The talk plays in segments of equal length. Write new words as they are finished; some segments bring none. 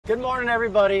Good morning,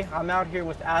 everybody. I'm out here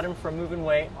with Adam from Moving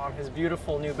Weight on his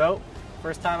beautiful new boat.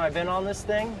 First time I've been on this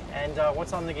thing, and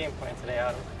what's on the game plan today,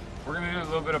 Adam? We're gonna do a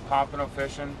little bit of pompano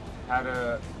fishing. Had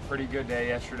a pretty good day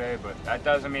yesterday, but that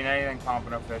doesn't mean anything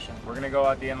pompano fishing. We're gonna go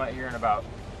out the inlet here in about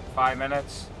 5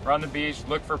 minutes, run the beach,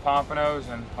 look for pompanos,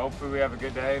 and hopefully we have a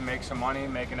good day, make some money,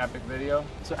 make an epic video.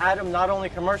 So Adam not only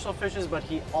commercial fishes, but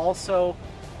he also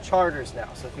charters now.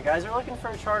 So if you guys are looking for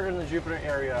a charter in the Jupiter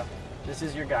area, this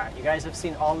is your guy. You guys have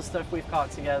seen all the stuff we've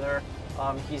caught together.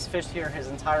 He's fished here his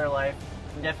entire life.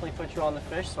 He can definitely put you on the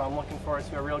fish, so I'm looking forward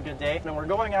to a real good day. And we're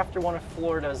going after one of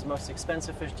Florida's most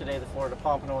expensive fish today, the Florida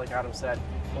Pompano, like Adam said.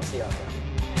 We'll see you out there.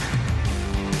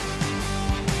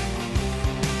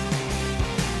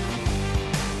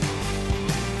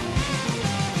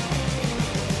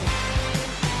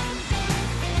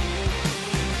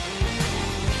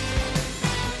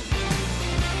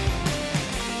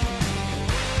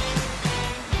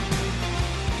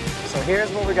 So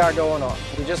here's what we got going on.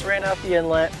 We just ran out the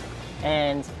inlet,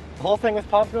 and the whole thing with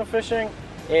pompano fishing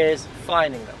is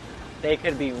finding them. They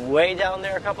could be way down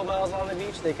there a couple miles on the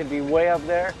beach, they could be way up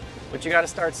there, but you gotta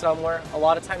start somewhere. A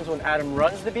lot of times when Adam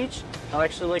runs the beach, I'll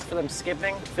actually look for them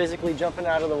skipping, physically jumping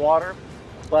out of the water,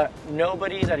 but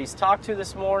nobody that he's talked to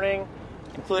this morning,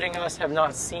 including us, have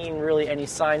not seen really any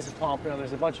signs of pompano.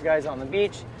 There's a bunch of guys on the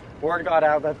beach. Word got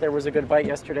out that there was a good bite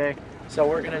yesterday, so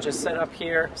we're gonna just set up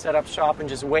here, set up shop, and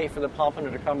just wait for the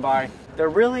pompano to come by. They're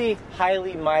really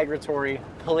highly migratory,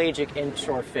 pelagic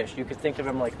inshore fish. You could think of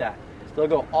them like that. They'll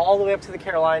go all the way up to the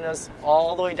Carolinas,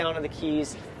 all the way down to the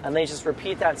Keys, and they just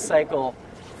repeat that cycle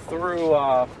through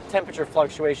temperature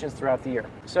fluctuations throughout the year.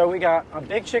 So we got a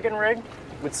big chicken rig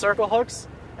with circle hooks,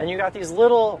 and you got these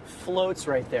little floats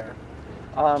right there.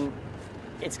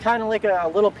 It's kind of like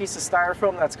a little piece of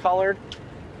styrofoam that's colored.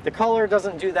 The color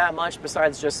doesn't do that much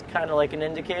besides just kind of like an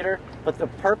indicator, but the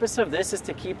purpose of this is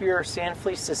to keep your sand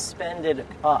fleece suspended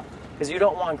up, because you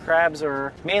don't want crabs,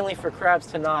 or mainly for crabs,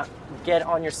 to not get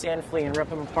on your sand flea and rip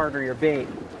them apart or your bait.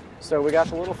 So we got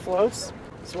the little floats.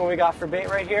 This is what we got for bait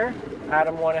right here.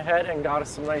 Adam went ahead and got us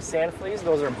some nice sand fleas.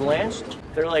 Those are blanched.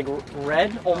 They're like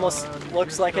red, almost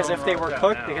looks like as if they were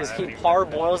cooked, because he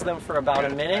parboils them for about a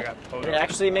minute. And it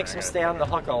actually makes them stay on the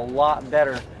hook a lot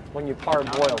better when you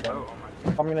parboil them.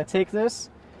 I'm gonna take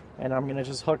this and I'm gonna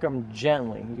just hook them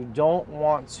gently. You don't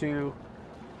want to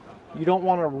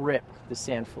rip the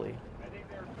sand flea.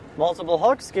 Multiple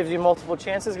hooks gives you multiple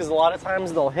chances, because a lot of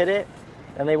times they'll hit it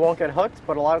and they won't get hooked,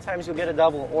 but a lot of times you'll get a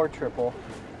double or triple.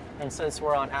 And since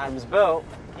we're on Adam's boat,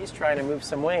 he's trying to move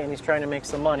some weight and he's trying to make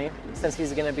some money, since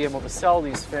he's gonna be able to sell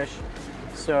these fish.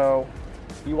 So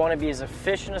you wanna be as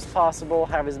efficient as possible,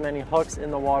 have as many hooks in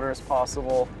the water as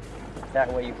possible.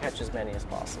 That way you catch as many as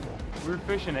possible. We were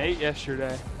fishing 8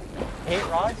 yesterday. 8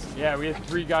 rods? Yeah, we had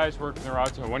 3 guys working the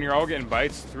rods. So when you're all getting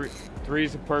bites, three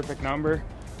is a perfect number.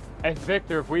 And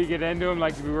Victor, if we get into them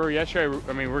like we were yesterday,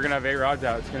 I mean, we're gonna have 8 rods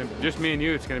out. It's gonna just me and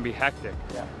you. It's gonna be hectic.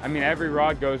 Yeah. I mean, every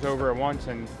rod goes over at once,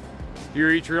 and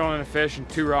you're each reeling a fish, and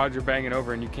 2 rods are banging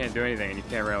over, and you can't do anything, and you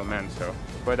can't reel them in. So,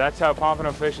 but that's how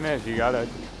pompano fishing is.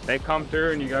 They come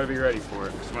through, and you gotta be ready for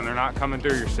it. Because when they're not coming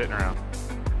through, you're sitting around.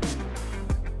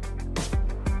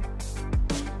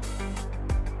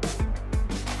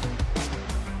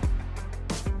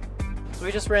 So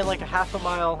we just ran like a half a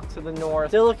mile to the north.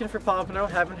 Still looking for pompano,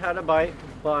 haven't had a bite,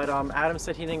 but Adam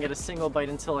said he didn't get a single bite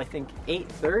until I think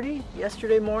 8:30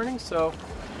 yesterday morning. So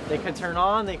they could turn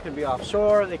on, they could be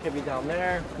offshore, they could be down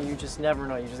there. You just never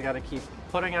know. You just gotta keep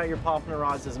putting out your pompano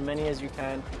rods, as many as you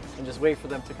can, and just wait for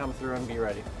them to come through and be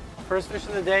ready. First fish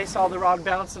of the day, saw the rod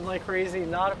bouncing like crazy.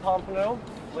 Not a pompano,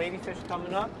 ladyfish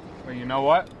coming up. Well, you know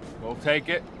what? We'll take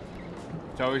it.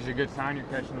 It's always a good sign you're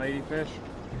catching ladyfish.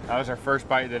 That was our first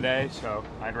bite of the day, so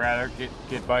I'd rather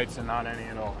get bites than not any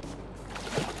at all.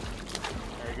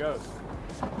 There he goes.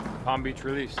 Palm Beach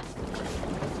release.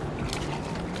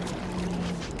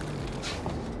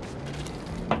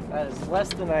 That is less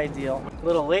than ideal.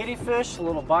 Little ladyfish, a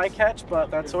little bycatch,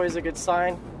 but that's always a good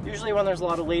sign. Usually when there's a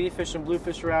lot of ladyfish and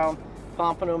bluefish around,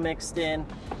 pompano mixed in,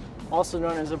 also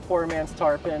known as a poor man's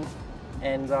tarpon.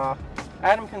 And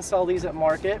Adam can sell these at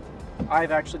market.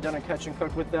 I've actually done a catch and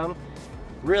cook with them.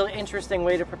 Really interesting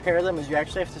way to prepare them is you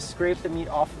actually have to scrape the meat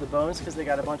off of the bones, because they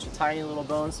got a bunch of tiny little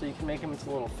bones, so you can make them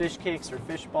into little fish cakes or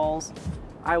fish balls.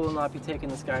 I will not be taking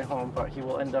this guy home, but he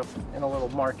will end up in a little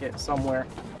market somewhere.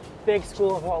 Big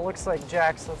school of what looks like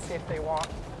jacks. Let's see if they want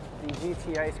the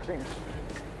GT ice cream.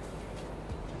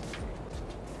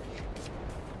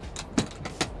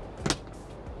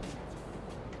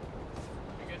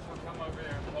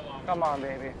 Come on,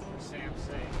 baby.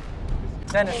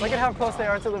 Dennis, look at how close they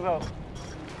are to the boat.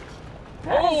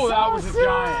 Oh, that was a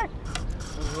giant.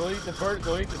 eat the bird,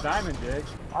 they'll eat the diamond jig.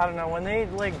 I don't know, when they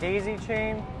like daisy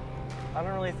chain, I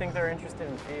don't really think they're interested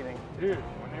in feeding. Dude,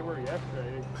 when they were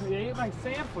yesterday, they ate like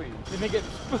sand fleas. And they get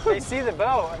spooked. They see the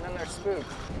boat and then they're spooked.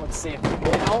 Let's see. If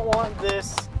you don't want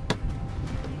this,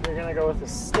 you're gonna go with a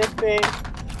stick bait,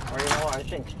 or you know what, I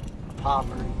think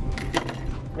popper.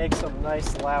 Make some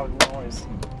nice loud noise.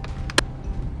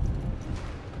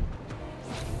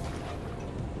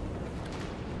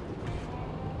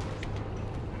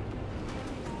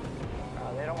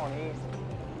 They don't want to eat.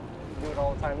 Do it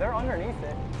all the time. They're underneath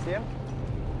it. See them?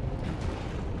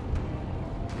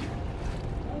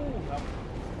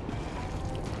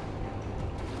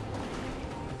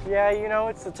 Yeah, you know,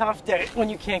 it's a tough day when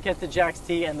you can't get the Jack's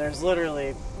tea and there's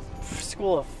literally a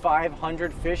school of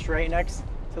 500 fish right next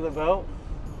to the boat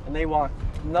and they want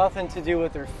nothing to do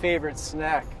with their favorite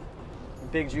snack,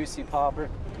 big juicy popper.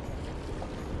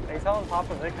 Are you telling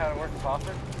Papa Vic how to work the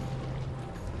popper?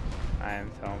 I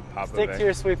am telling Papa Stick Vic. to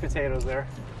your sweet potatoes there.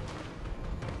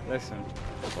 Listen,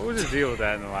 what was the deal with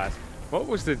that in the last? What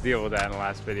was the deal with that in the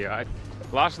last video? I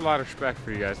lost a lot of respect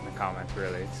for you guys in the comments.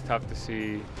 Really, it's tough to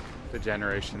see the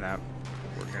generation that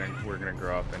we're gonna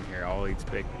grow up in here all eats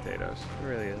baked potatoes. It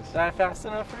really is. Is that fast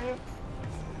enough for you?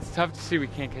 It's tough to see we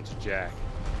can't catch a jack.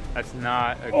 That's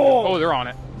not a good, oh, they're on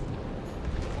it.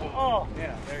 Oh,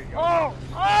 Yeah, there you go. oh,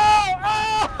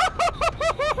 oh,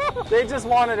 oh! They just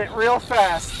wanted it real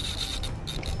fast.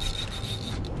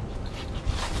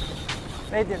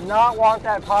 They did not want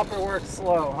that popper work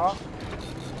slow, huh?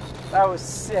 That was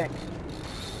sick.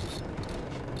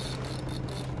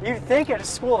 You'd think at a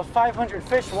school of 500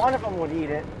 fish, one of them would eat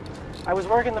it. I was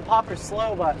working the popper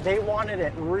slow, but they wanted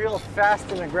it real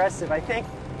fast and aggressive. I think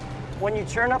when you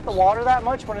churn up the water that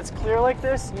much, when it's clear like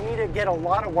this, you need to get a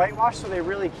lot of whitewash so they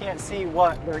really can't see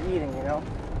what they're eating, you know?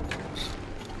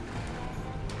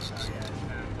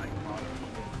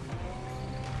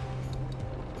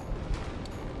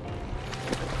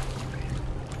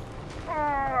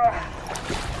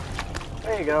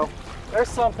 There you go. There's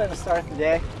something to start the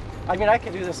day. I mean, I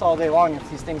could do this all day long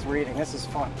if these things were eating. This is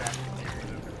fun.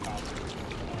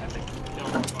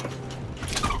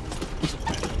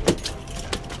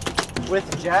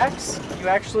 With jacks, you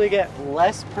actually get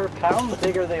less per pound the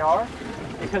bigger they are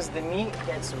because the meat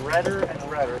gets redder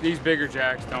and redder. These bigger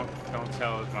jacks don't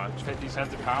sell as much. 50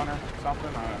 cents a pound or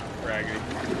something? I don't know. Raggedy.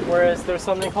 Whereas there's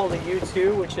something called a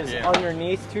U2, which is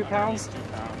underneath 2 pounds. 2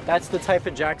 pounds. That's the type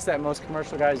of jacks that most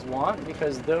commercial guys want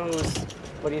because those,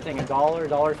 what do you think, $1,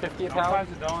 $1.50 a pound?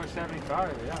 Sometimes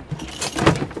 $1.75,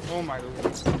 yeah. Oh my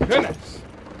goodness.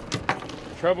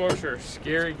 Troublers are a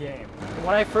scary game.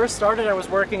 When I first started, I was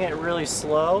working it really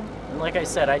slow. And like I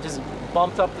said, I just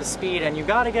bumped up the speed and you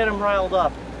got to get them riled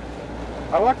up.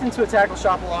 I walked into a tackle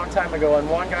shop a long time ago and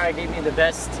one guy gave me the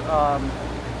best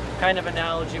kind of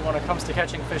analogy when it comes to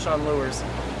catching fish on lures.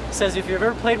 He says, if you've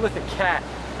ever played with a cat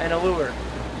and a lure,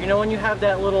 you know when you have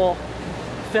that little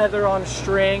feather on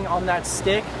string on that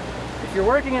stick? If you're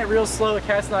working it real slow, the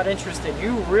cat's not interested.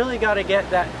 You really got to get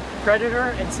that predator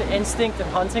into instinct and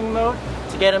hunting mode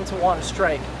to get him to want to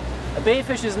strike. A bait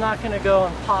fish is not going to go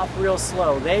and pop real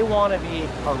slow. They want to be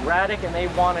erratic and they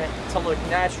want it to look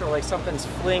natural, like something's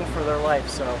fleeing for their life.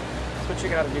 So that's what you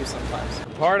got to do sometimes. The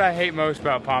part I hate most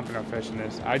about pompano fishing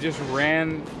is I just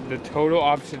ran the total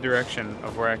opposite direction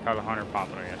of where I caught a 100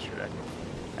 pompano yesterday.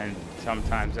 And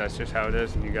sometimes that's just how it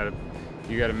is, and you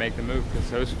gotta make the move because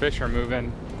those fish are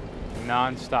moving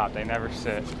non-stop. They never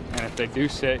sit, and if they do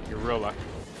sit, you're real lucky.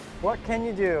 What can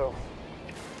you do?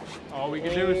 All we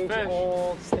can do is fish.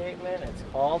 Old statement. It's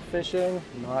called fishing,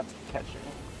 not catching.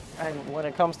 And when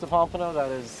it comes to pompano, that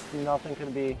is, nothing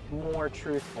could be more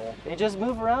truthful. They just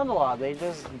move around a lot. They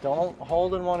just don't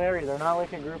hold in one area. They're not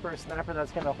like a grouper or snapper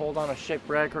that's going to hold on a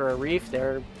shipwreck or a reef.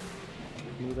 They're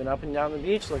moving up and down the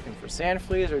beach looking for sand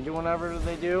fleas or doing whatever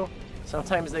they do.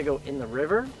 Sometimes they go in the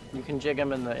river. You can jig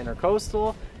them in the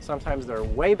intercoastal. Sometimes they're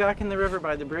way back in the river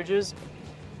by the bridges.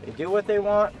 They do what they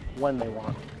want when they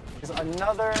want. There's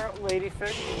another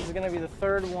ladyfish. This is going to be the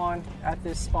third one at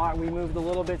this spot. We moved a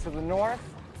little bit to the north.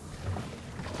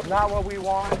 Not what we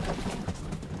want.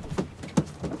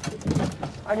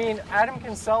 I mean, Adam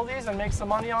can sell these and make some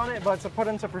money on it, but to put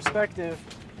into perspective,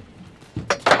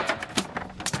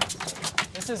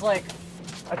 this is like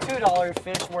a $2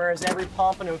 fish, whereas every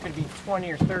pompano could be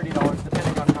 $20 or $30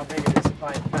 depending on how big it is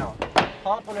by a pound.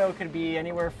 Pompano could be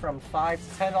anywhere from $5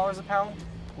 to $10 a pound.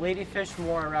 Ladyfish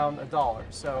more around $1.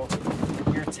 So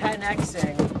you're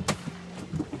 10xing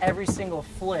every single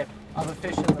flip of a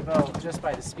fish in the boat just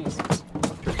by the species.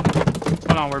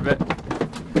 Hold on, we're a bit.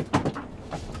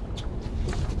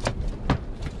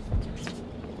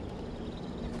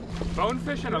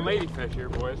 Bonefish and a ladyfish here,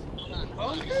 boys.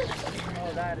 bonefish?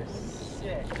 Oh, that is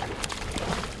sick.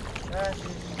 That is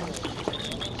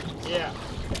cool. Yeah.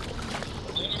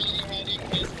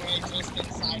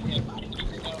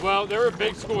 Well, there were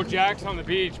big school jacks on the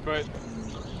beach, but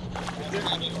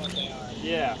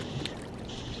yeah.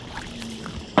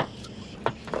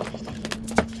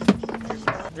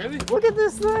 Really? Look at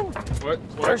this thing.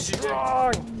 They're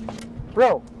strong.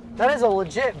 Bro, that is a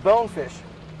legit bonefish.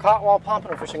 Caught while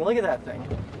pompano fishing. Look at that thing.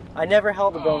 I never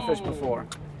held a bonefish before.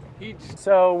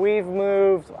 So we've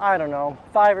moved, I don't know,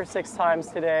 5 or 6 times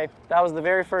today. That was the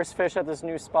very first fish at this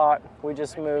new spot. We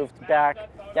just moved back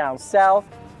down south.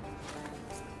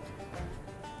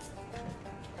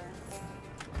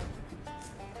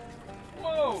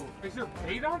 Whoa! Is there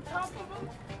bait on top of them?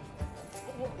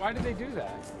 Why did they do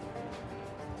that?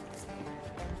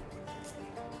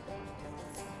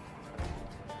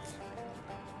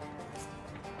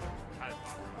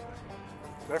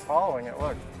 They're following it,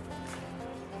 look.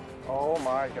 Oh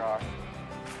my gosh.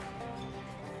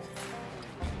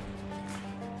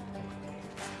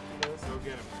 Let's go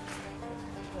get him.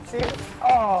 Let's see it. Oh!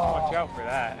 Watch out for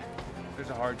that. There's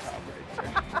a hard top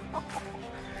right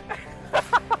there.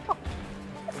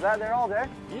 Is that there all day?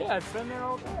 Yeah, it's been there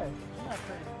all day. Isn't that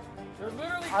crazy? They're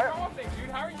literally coughing, dude.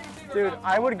 How are you gonna see they're Dude,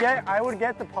 I would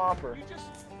get the popper. You just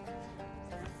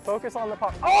Focus on the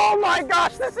pop. Oh my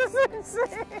gosh, this is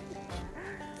insane!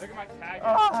 look at my tag.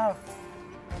 Oh.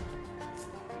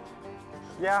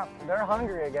 Yeah, they're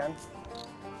hungry again.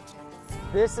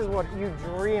 This is what you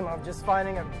dream of, just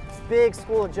finding a big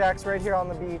school of jacks right here on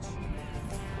the beach.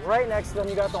 Right next to them,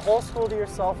 you got the whole school to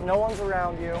yourself, no one's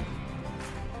around you,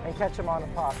 and catch them on a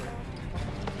popper.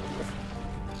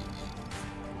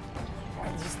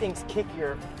 These things kick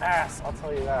your ass, I'll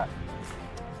tell you that.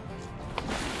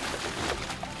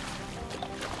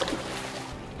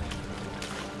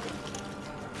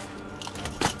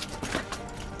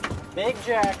 Big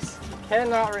jacks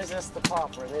cannot resist the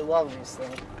popper. They love these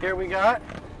things. Here we got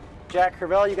Jack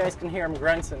Crevalle. You guys can hear him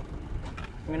grunting.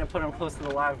 I'm gonna put him close to the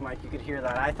live mic. You could hear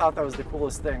that. I thought that was the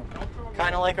coolest thing.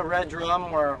 Kind of like a red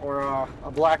drum or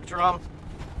a black drum.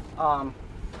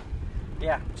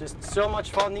 Yeah, just so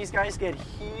much fun. These guys get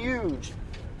huge.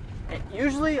 And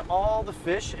usually all the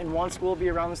fish in one school will be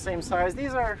around the same size.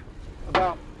 These are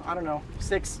about, I don't know,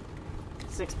 6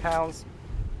 pounds.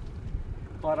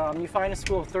 But you find a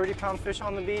school of 30-pound fish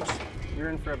on the beach, you're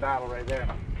in for a battle right there.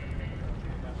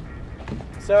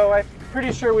 So I'm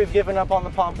pretty sure we've given up on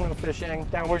the pompano fishing.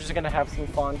 Now we're just gonna have some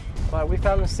fun. But we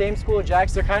found the same school of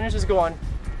jacks. They're kind of just going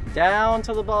down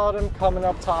to the bottom, coming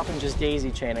up top, and just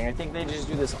daisy chaining. I think they just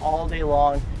do this all day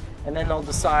long, and then they'll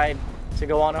decide to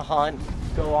go on a hunt,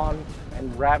 go on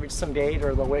and ravage some bait,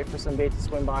 or they'll wait for some bait to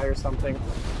swim by or something.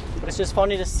 But it's just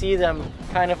funny to see them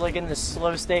kind of like in this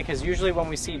slow state, because usually when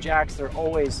we see jacks, they're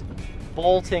always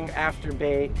bolting after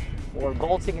bait or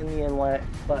bolting in the inlet,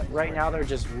 but right now they're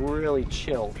just really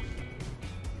chill.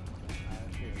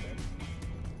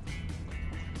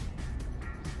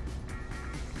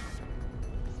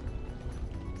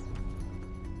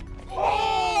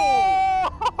 Oh!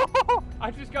 I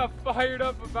just got fired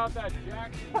up about that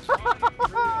jack.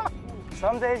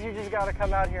 Some days you just gotta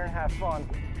come out here and have fun.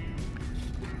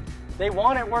 They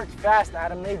want it worked fast,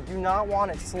 Adam. They do not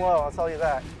want it slow, I'll tell you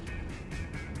that.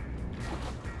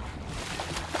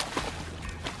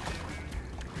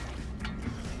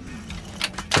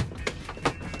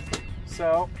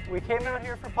 So, we came out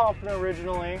here for pompano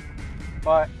originally,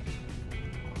 but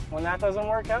when that doesn't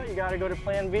work out, you gotta go to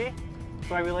plan B. That's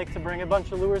why we like to bring a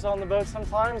bunch of lures on the boat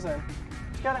sometimes, and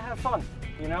you gotta have fun,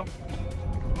 you know?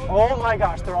 Oh my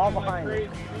gosh, they're all behind me.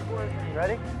 You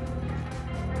ready?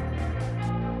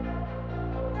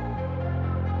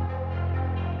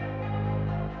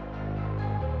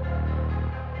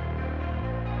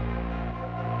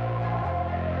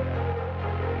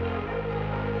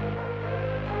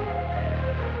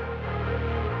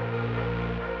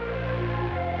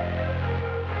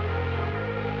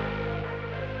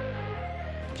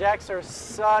 Jacks are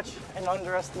such an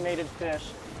underestimated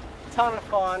fish. Ton of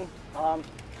fun.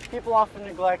 People often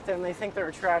neglect them. They think they're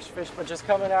a trash fish, but just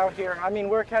coming out here, I mean,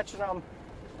 we're catching them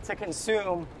to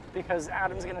consume because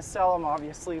Adam's gonna sell them,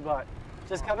 obviously, but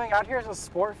just coming out here as a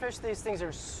sport fish, these things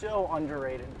are so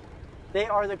underrated. They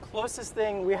are the closest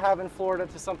thing we have in Florida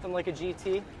to something like a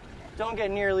GT. Don't get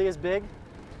nearly as big.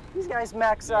 These guys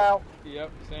max out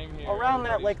same here. around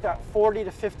that, like that 40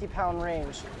 to 50 pound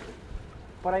range.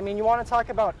 But I mean, you want to talk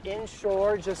about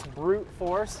inshore, just brute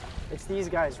force, it's these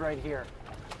guys right here.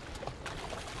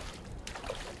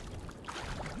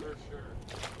 For sure.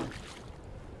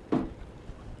 All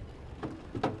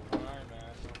right,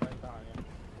 man.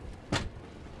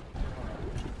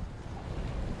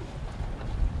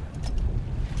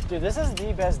 Dude, this is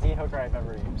the best D-hooker I've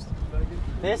ever used.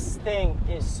 This thing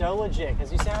is so legit, because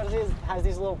you see how it has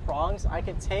these little prongs? I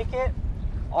could take it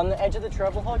on the edge of the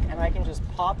treble hook and I can just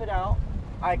pop it out.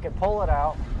 I could pull it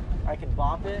out. I could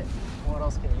bop it. What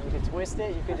else can you? You could twist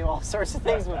it. You could do all sorts of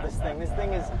things with this thing. This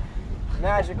thing is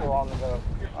magical on the boat.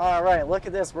 All right, look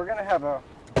at this. We're gonna have a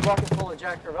bucket full of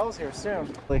Jack Crevalles here soon.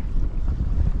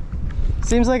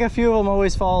 Seems like a few of them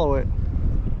always follow it.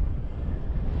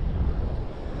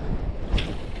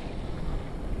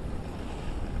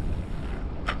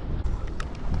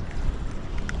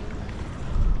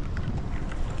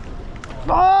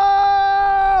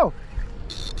 Oh!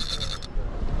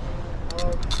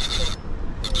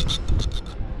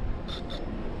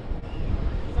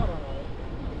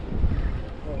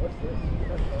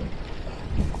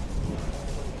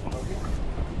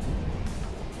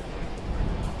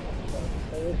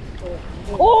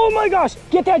 Oh my gosh!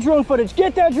 Get that drone footage!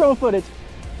 Get that drone footage!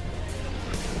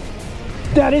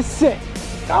 That is sick!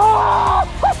 Ah!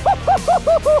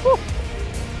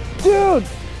 Dude!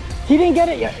 He didn't get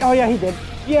it yet. Oh yeah, he did.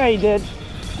 Yeah, he did.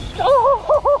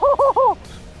 Oh!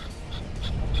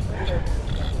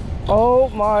 Oh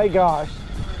my gosh.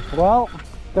 Well,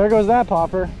 there goes that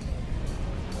popper.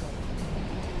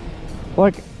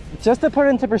 Look, just to put it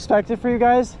into perspective for you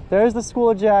guys, there's the school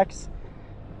of jacks.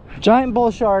 Giant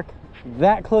bull shark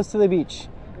that close to the beach.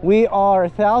 We are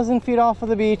 1,000 feet off of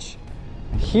the beach.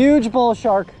 Huge bull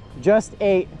shark just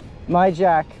ate my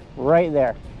jack right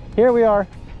there. Here we are.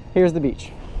 Here's the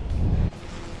beach.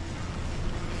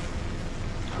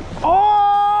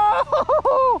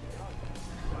 Oh!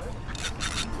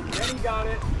 Then he got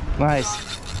it. Nice.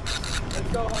 Let's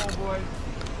go home, boys.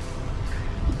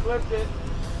 Flipped it.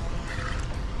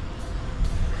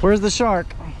 Where's the shark?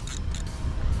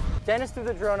 Dennis threw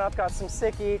the drone up, got some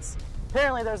sick eats.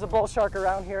 Apparently there's a bull shark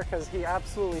around here because he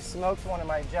absolutely smoked one of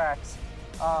my jacks.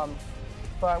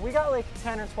 But we got like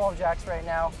 10 or 12 jacks right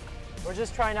now. We're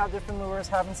just trying out different lures,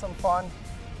 having some fun.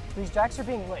 These jacks are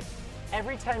being licked.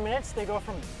 Every 10 minutes, they go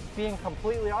from being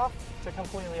completely off to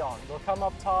completely on. They'll come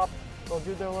up top, they'll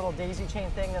do their little daisy chain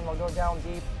thing, then they'll go down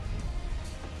deep.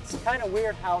 It's kind of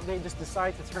weird how they just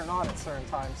decide to turn on at certain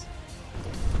times.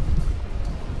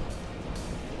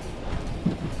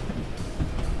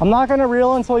 I'm not gonna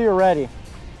reel until you're ready.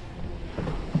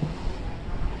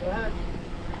 Go ahead.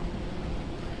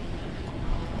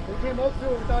 They came up to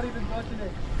it without even touching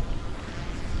it.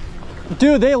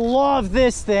 Dude, they love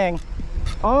this thing.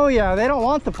 Oh yeah, they don't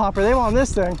want the popper, they want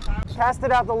this thing.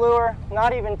 Casted out the lure,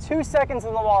 not even 2 seconds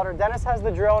in the water. Dennis has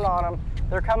the drone on them.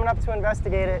 They're coming up to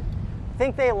investigate it. I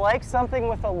think they like something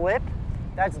with a lip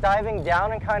that's diving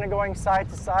down and kind of going side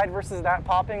to side versus that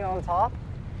popping on top.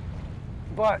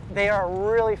 But they are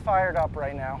really fired up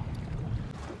right now.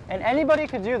 And anybody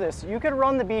could do this. You could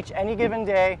run the beach any given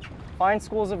day, find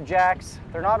schools of jacks.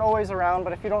 They're not always around,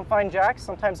 but if you don't find jacks,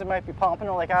 sometimes it might be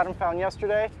pompano like Adam found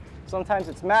yesterday. Sometimes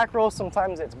it's mackerel,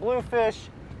 sometimes it's bluefish,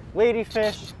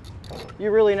 ladyfish.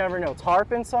 You really never know.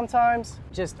 Tarpon sometimes.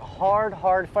 Just hard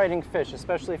fighting fish,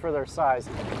 especially for their size.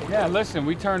 Yeah, listen,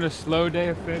 we turned a slow day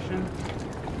of fishing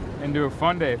into a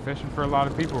fun day of fishing for a lot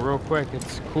of people real quick.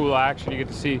 It's cool action. You get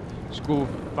to see school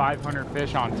 500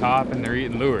 fish on top and they're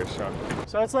eating lures.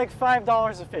 So it's like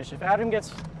 $5 a fish. If Adam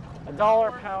gets $1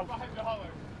 a pound. $5.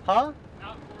 Huh?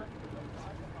 Not worth it.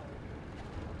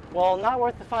 Well, not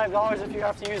worth the $5 if you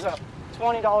have to use a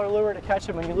 $20 lure to catch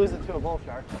him when you lose it to a bull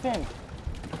shark. Fin.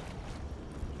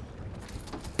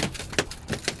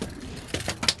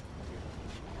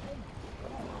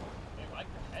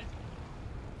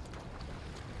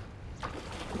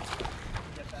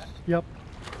 Yep.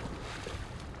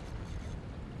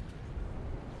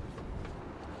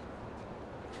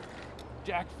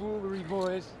 Jack foolery,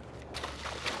 boys.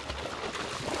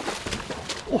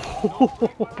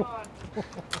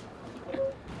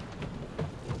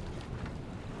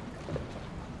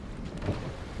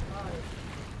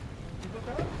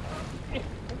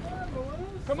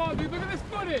 Come on, dude, look at this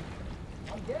footage.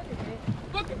 I'm getting it.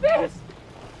 Look at this.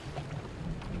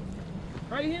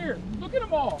 Right here. Look at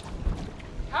them all.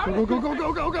 How Go, go, go, go,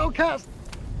 go, go, go, cast.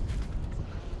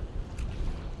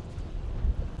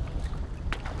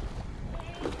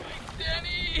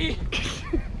 Danny!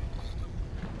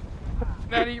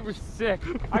 That eat was sick.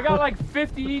 I got like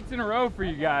 50 eats in a row for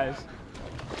you guys.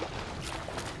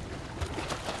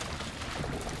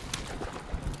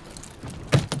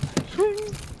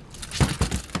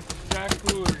 Jack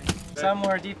foolery.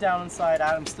 Somewhere deep down inside,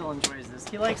 Adam still enjoys this.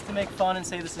 He likes to make fun and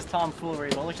say this is tomfoolery,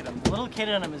 but look at him. The little kid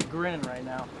in him is grinning right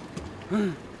now.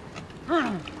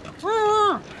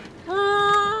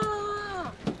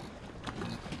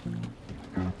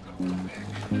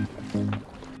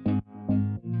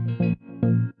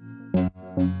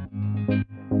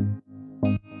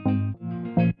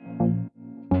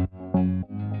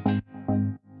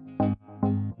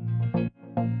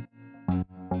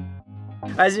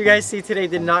 As you guys see today,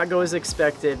 did not go as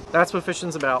expected. That's what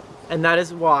fishing's about. And that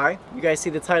is why you guys see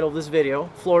the title of this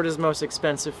video, Florida's most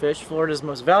expensive fish, Florida's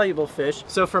most valuable fish.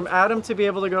 So from Adam to be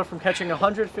able to go from catching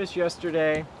 100 fish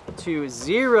yesterday to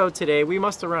 0 today, we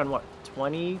must have run, what,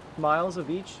 20 miles of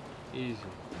beach? Easy.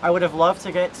 I would have loved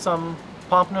to get some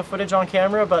pompano footage on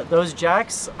camera, but those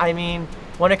jacks, I mean,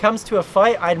 when it comes to a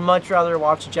fight, I'd much rather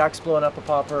watch jacks blowing up a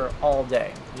popper all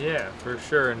day. Yeah, for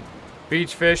sure. And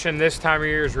beach fishing this time of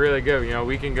year is really good. You know,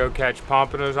 we can go catch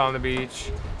pompanos on the beach,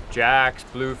 jacks,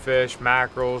 bluefish,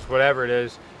 mackerels, whatever it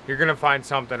is. You're gonna find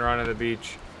something running the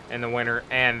beach in the winter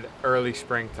and early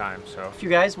springtime. So if you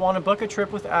guys want to book a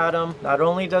trip with Adam, not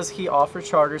only does he offer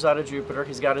charters out of Jupiter,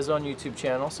 he's got his own YouTube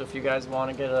channel. So if you guys want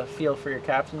to get a feel for your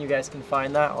captain, you guys can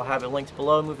find that. I'll have it linked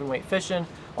below, Moving Weight Fishing.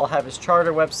 I'll have his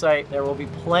charter website. There will be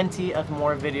plenty of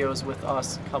more videos with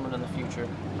us coming in the future.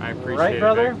 I appreciate right, it,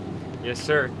 brother? Vic. Yes,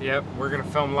 sir. Yep, we're gonna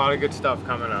film a lot of good stuff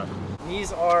coming up.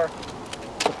 These are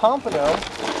the pompano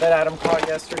that Adam caught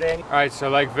yesterday. All right, so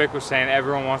like Vic was saying,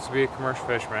 everyone wants to be a commercial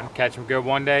fisherman. Catch them good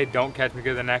one day, don't catch them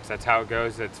good the next. That's how it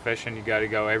goes. It's fishing. You got to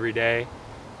go every day.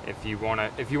 If you wanna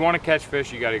catch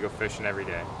fish, you got to go fishing every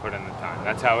day. Put in the time.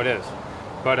 That's how it is.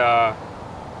 But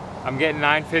I'm getting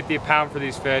 $9.50 a pound for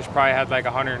these fish. Probably had like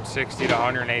 160 to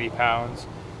 180 pounds,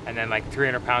 and then like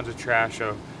 300 pounds of trash.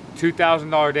 So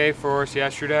 $2,000 day for us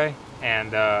yesterday,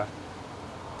 and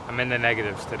I'm in the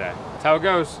negatives today. That's how it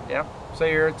goes. Yeah. So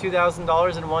your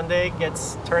 $2,000 in one day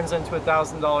turns into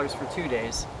 $1,000 for 2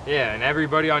 days. Yeah, and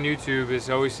everybody on YouTube is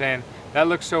always saying, that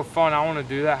looks so fun, I want to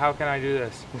do that, how can I do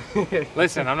this?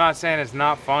 Listen, I'm not saying it's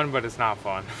not fun, but it's not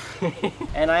fun.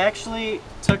 And I actually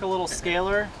took a little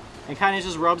scaler and kind of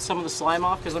just rubbed some of the slime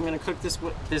off because I'm going to cook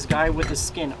this guy with the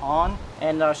skin on.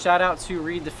 And shout out to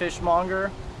Reed the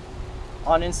Fishmonger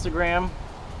on Instagram.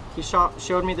 He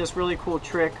showed me this really cool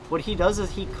trick. What he does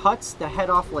is he cuts the head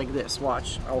off like this.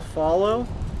 Watch, I'll follow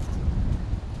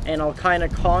and I'll kind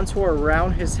of contour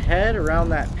around his head, around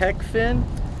that pec fin,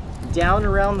 down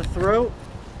around the throat.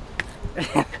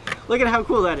 Look at how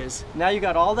cool that is. Now you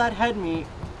got all that head meat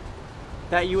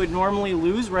that you would normally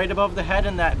lose right above the head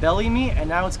and that belly meat, and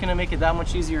now it's gonna make it that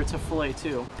much easier to fillet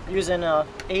too. Using a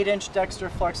 8-inch Dexter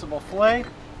flexible fillet,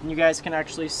 and you guys can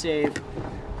actually save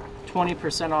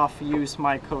 20% off. Use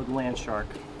my code LANDSHARK.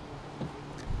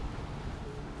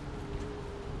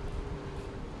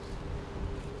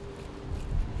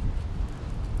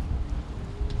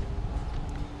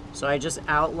 So I just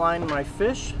outlined my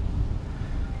fish,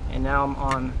 and now I'm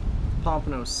on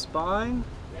pompano spine.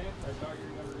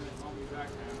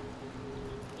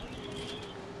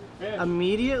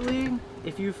 Immediately,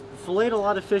 if you've filleted a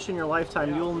lot of fish in your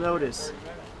lifetime, you'll notice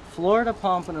Florida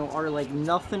Pompano are like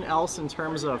nothing else in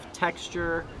terms of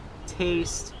texture,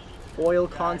 taste, oil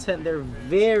content. They're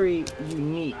very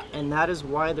unique, and that is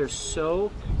why they're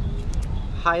so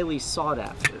highly sought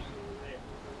after.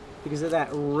 Because of that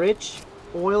rich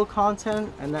oil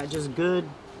content and that just good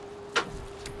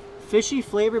fishy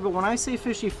flavor. But when I say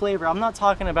fishy flavor, I'm not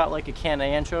talking about like a can of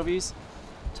anchovies.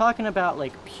 I'm talking about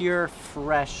like pure,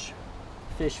 fresh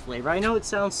fish flavor. I know it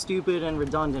sounds stupid and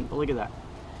redundant, but look at that.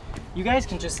 You guys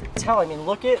can just tell, I mean,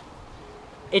 look at,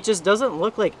 it just doesn't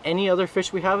look like any other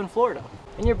fish we have in Florida.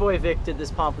 And your boy Vic did this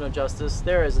pompano justice.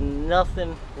 There is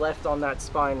nothing left on that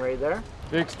spine right there.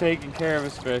 Vic's taking care of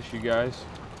his fish, you guys.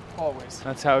 Always.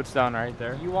 That's how it's done right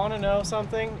there. You want to know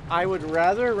something? I would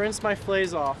rather rinse my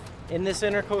fillets off in this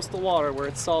intercoastal water where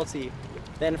it's salty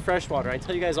than freshwater. I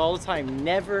tell you guys all the time,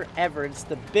 never ever, it's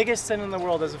the biggest sin in the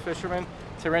world as a fisherman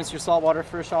to rinse your saltwater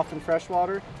fish off in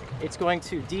freshwater. It's going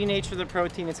to denature the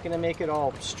protein. It's going to make it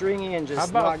all stringy and just how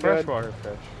about not good. freshwater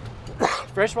fish?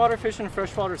 Freshwater fish and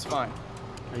freshwater is fine.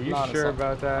 Are you sure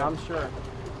about that? I'm sure.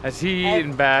 Has he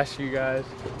eaten bass, you guys?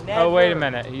 Never Oh, wait a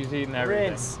minute. He's eating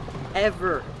everything. Rinse.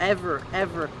 Ever, ever,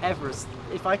 ever, ever.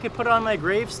 If I could put it on my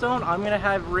gravestone, I'm going to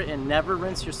have written, never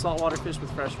rinse your saltwater fish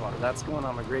with freshwater. That's going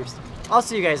on my gravestone. I'll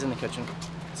see you guys in the kitchen.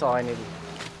 That's all I needed.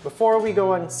 Before we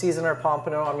go and season our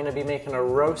pompano, I'm going to be making a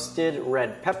roasted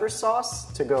red pepper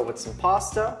sauce to go with some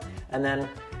pasta. And then,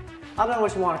 I don't know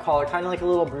what you want to call it, kind of like a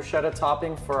little bruschetta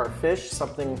topping for our fish,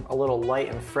 something a little light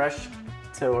and fresh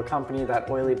to accompany that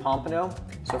oily pompano.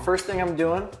 So first thing I'm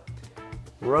doing,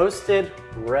 roasted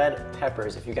red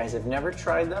peppers. If you guys have never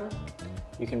tried them,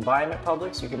 you can buy them at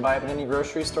Publix, you can buy them at any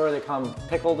grocery store. They come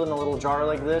pickled in a little jar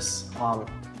like this.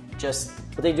 Just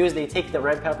what they do is they take the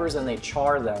red peppers and they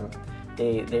char them.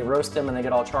 They roast them and they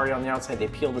get all charry on the outside. They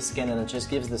peel the skin and it just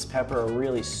gives this pepper a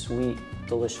really sweet,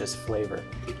 delicious flavor.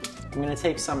 I'm gonna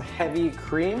take some heavy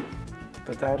cream,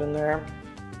 put that in there.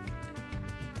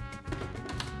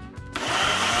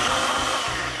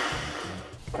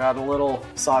 Got a little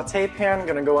saute pan,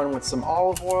 gonna go in with some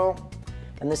olive oil.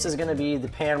 And this is gonna be the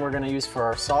pan we're gonna use for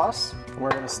our sauce. We're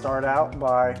gonna start out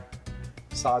by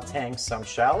sauteing some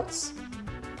shallots.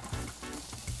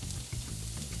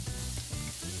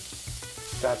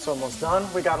 That's almost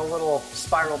done. We got a little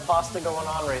spiral pasta going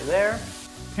on right there.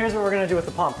 Here's what we're gonna do with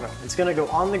the pompano. It's gonna go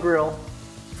on the grill.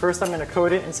 First, I'm gonna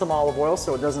coat it in some olive oil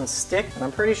so it doesn't stick. And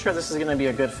I'm pretty sure this is gonna be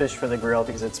a good fish for the grill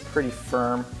because it's pretty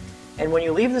firm. And when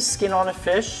you leave the skin on a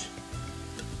fish,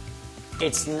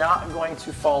 it's not going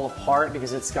to fall apart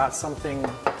because it's got something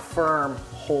firm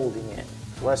holding it.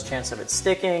 Less chance of it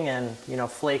sticking and, you know,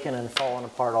 flaking and falling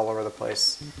apart all over the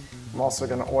place. I'm also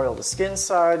gonna oil the skin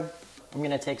side. I'm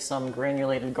gonna take some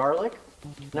granulated garlic,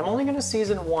 and I'm only gonna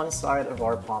season one side of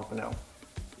our pompano.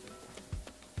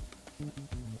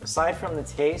 Aside from the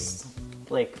taste,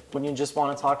 like when you just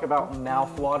wanna talk about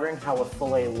mouth-watering, how a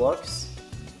fillet looks,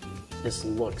 this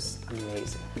looks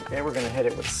amazing. Okay, we're gonna hit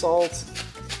it with salt.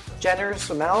 Generous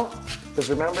amount, because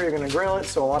remember you're gonna grill it,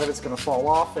 so a lot of it's gonna fall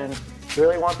off, and you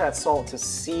really want that salt to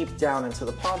seep down into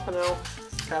the pompano.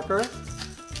 Pepper.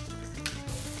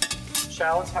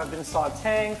 Shallots have been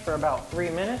sauteing for about 3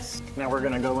 minutes. Now we're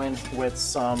gonna go in with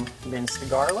some minced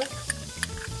garlic.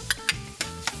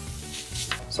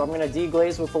 So I'm gonna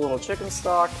deglaze with a little chicken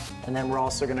stock, and then we're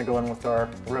also gonna go in with our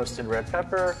roasted red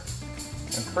pepper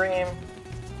and cream.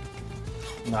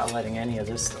 I'm not letting any of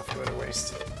this stuff go to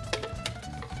waste.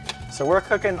 So we're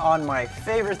cooking on my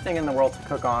favorite thing in the world to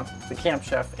cook on, the Camp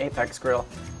Chef Apex Grill.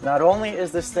 Not only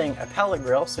is this thing a pellet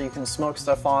grill, so you can smoke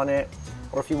stuff on it,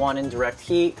 or if you want indirect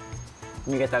heat,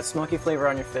 and you get that smoky flavor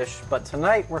on your fish. But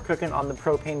tonight we're cooking on the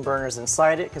propane burners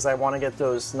inside it because I want to get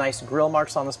those nice grill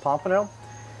marks on this pompano.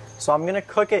 So I'm gonna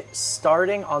cook it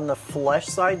starting on the flesh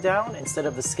side down instead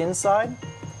of the skin side.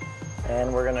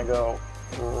 And we're gonna go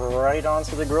right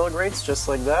onto the grill grates just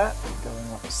like that.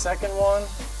 Going with the second one,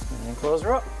 and then close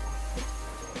her up.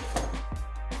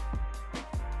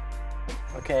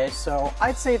 Okay, so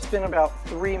I'd say it's been about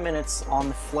 3 minutes on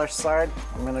the flesh side.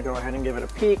 I'm gonna go ahead and give it a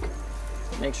peek.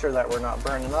 Make sure that we're not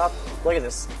burning up. Look at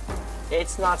this.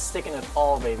 It's not sticking at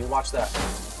all, baby. Watch that.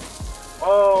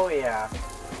 Oh, yeah.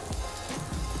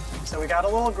 So we got a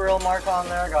little grill mark on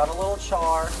there, got a little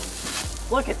char.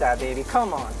 Look at that, baby.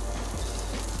 Come on.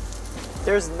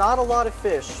 There's not a lot of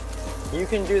fish you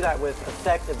can do that with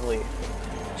effectively,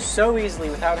 so easily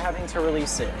without having to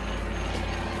release it.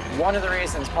 One of the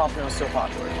reasons pompano is so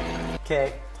popular.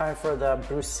 Okay, time for the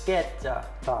bruschetta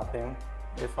topping.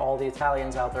 If all the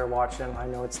Italians out there watching, I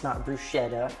know it's not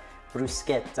bruschetta,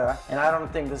 bruschetta. And I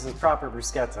don't think this is proper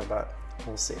bruschetta, but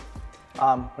we'll see.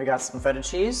 We got some feta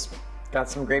cheese, got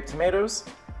some grape tomatoes,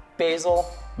 basil,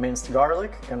 minced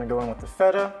garlic. Gonna go in with the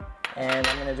feta. And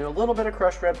I'm gonna do a little bit of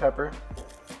crushed red pepper.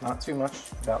 Not too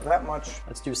much, about that much.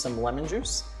 Let's do some lemon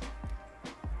juice.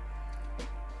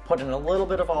 Put in a little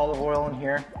bit of olive oil in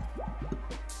here.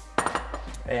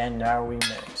 And now we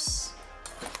mix.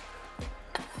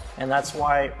 And that's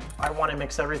why I want to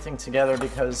mix everything together,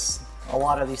 because a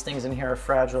lot of these things in here are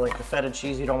fragile, like the feta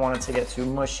cheese. You don't want it to get too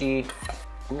mushy.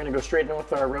 I'm gonna go straight in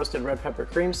with our roasted red pepper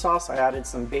cream sauce. I added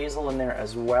some basil in there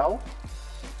as well.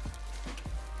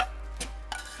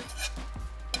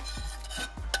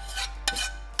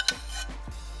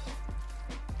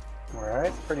 All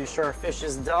right, pretty sure our fish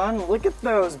is done. Look at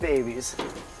those babies.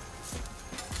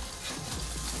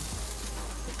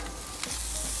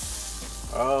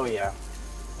 Oh yeah.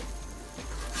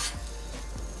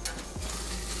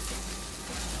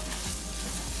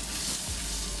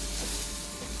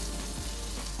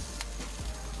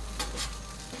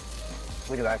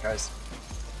 Look at that, guys.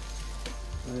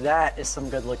 That is some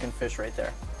good looking fish right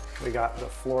there. We got the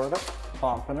Florida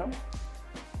Pompano.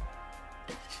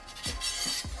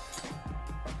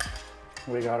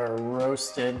 We got our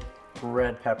roasted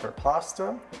red pepper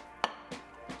pasta.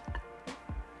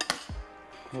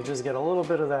 We'll just get a little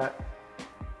bit of that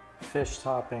fish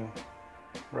topping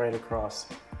right across,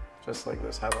 just like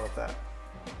this. How about that?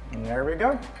 And there we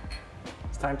go.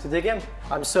 It's time to dig in.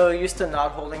 I'm so used to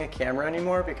not holding a camera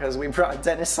anymore because we brought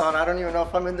Dennis on. I don't even know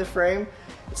if I'm in the frame.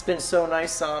 It's been so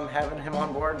nice having him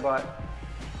on board, but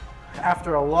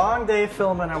after a long day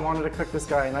filming, I wanted to cook this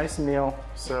guy a nice meal.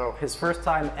 So his first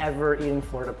time ever eating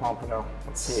Florida Pompano.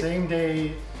 Let's see. Same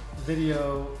day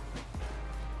video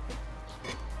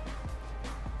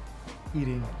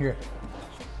eating. Here.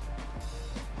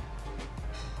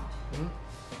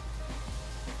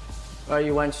 Oh,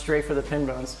 you went straight for the pin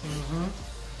bones. Mm-hmm.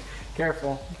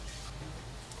 Careful.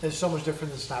 It's so much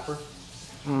different than snapper.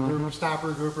 Mm-hmm.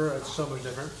 Snapper, grouper, it's so much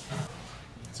different.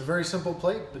 It's a very simple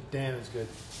plate, but damn, it's good.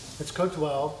 It's cooked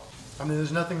well. I mean,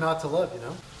 there's nothing not to love, you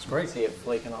know? It's great. See it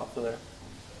flaking off of there.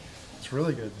 It's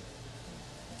really good.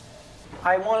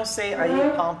 I want to say I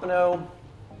eat pompano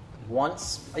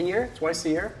once a year, twice a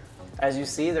year. As you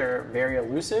see, they're very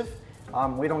elusive.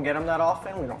 We don't get them that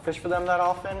often. We don't fish for them that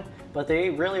often, but they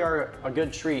really are a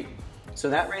good treat. So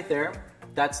that right there,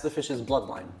 that's the fish's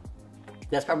bloodline.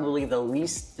 That's probably the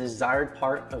least desired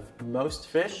part of most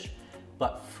fish,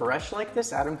 but fresh like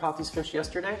this, Adam caught these fish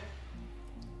yesterday.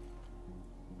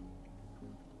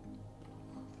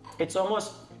 It's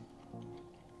almost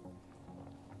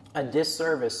a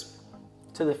disservice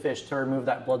to the fish to remove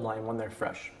that bloodline when they're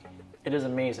fresh. It is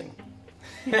amazing.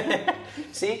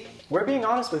 See, we're being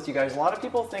honest with you guys. A lot of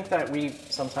people think that we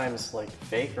sometimes like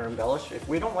fake or embellish. If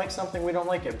we don't like something, we don't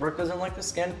like it. Brooke doesn't like the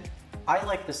skin. I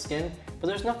like the skin, but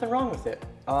there's nothing wrong with it.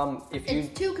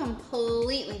 It's two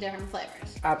completely different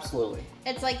flavors. Absolutely.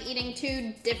 It's like eating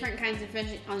two different kinds of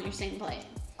fish on your same plate.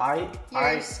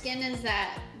 Your skin is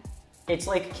that. It's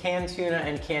like canned tuna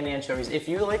and canned anchovies. If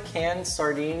you like canned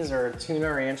sardines or tuna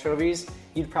or anchovies,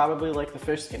 you'd probably like the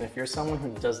fish skin. If you're someone who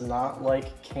does not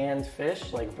like canned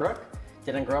fish, like Brooke,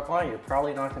 didn't grow up on it, you're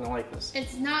probably not going to like this.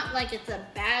 It's not like it's a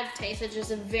bad taste, it's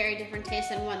just a very different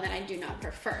taste and one that I do not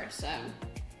prefer. So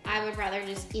I would rather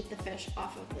just eat the fish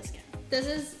off of the skin. This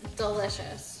is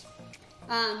delicious.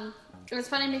 It was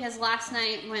funny because last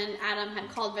night when Adam had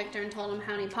called Victor and told him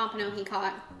how many pompano he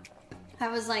caught, I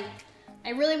was like, I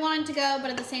really wanted to go,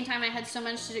 but at the same time I had so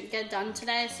much to get done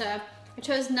today, so I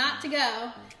chose not to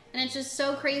go. And it's just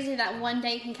so crazy that one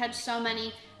day you can catch so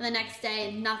many and the next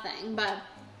day nothing. But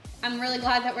I'm really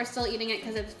glad that we're still eating it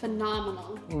because it's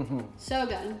phenomenal. So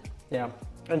good. Yeah.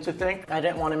 And to think, I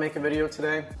didn't want to make a video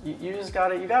today. You just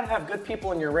gotta have good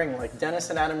people in your ring. Like Dennis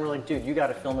and Adam were like, dude, you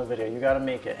gotta film a video, you gotta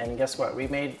make it. And guess what? We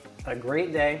made a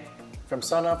great day from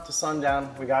sun up to sundown.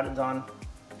 We got it done.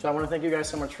 So I want to thank you guys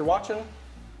so much for watching.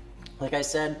 Like I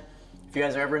said, if you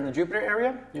guys are ever in the Jupiter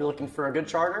area, you're looking for a good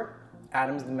charter,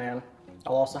 Adam's the man.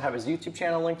 I'll also have his YouTube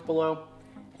channel linked below.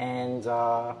 And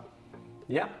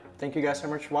yeah, thank you guys so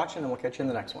much for watching, and we'll catch you in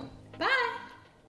the next one.